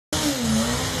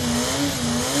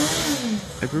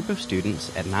A group of students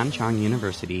at Nanchang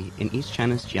University in East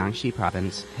China's Jiangxi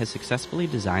province has successfully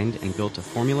designed and built a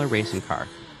formula racing car,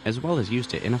 as well as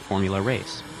used it in a formula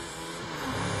race.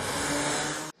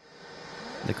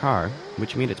 The car,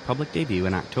 which made its public debut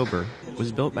in October,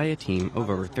 was built by a team of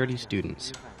over 30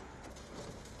 students.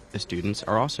 The students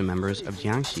are also members of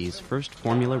Jiangxi's first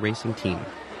formula racing team.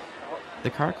 The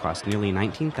car cost nearly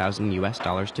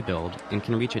 $19,000 to build and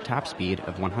can reach a top speed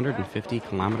of 150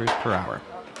 kilometers per hour.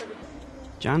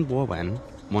 John Bowen,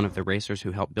 one of the racers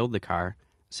who helped build the car,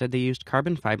 said they used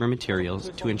carbon fiber materials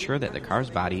to ensure that the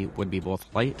car's body would be both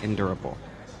light and durable.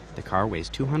 The car weighs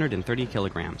 230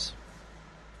 kilograms.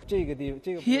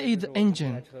 Here is the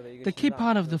engine, the key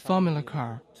part of the formula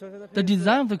car. The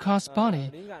design of the car's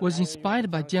body was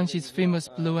inspired by Jiangxi's famous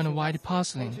blue and white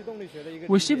porcelain.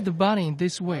 We shaped the body in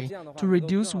this way to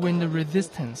reduce wind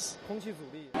resistance.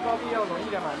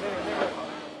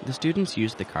 The students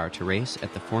used the car to race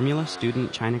at the Formula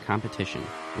Student China competition,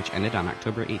 which ended on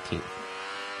October 18th.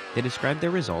 They described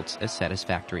their results as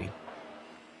satisfactory.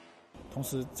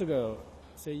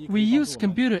 We use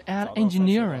computer-aided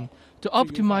engineering to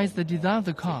optimize the design of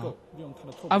the car.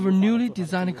 Our newly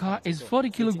designed car is 40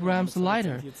 kilograms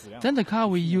lighter than the car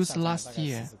we used last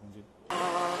year.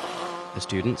 The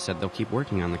students said they'll keep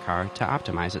working on the car to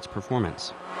optimize its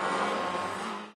performance.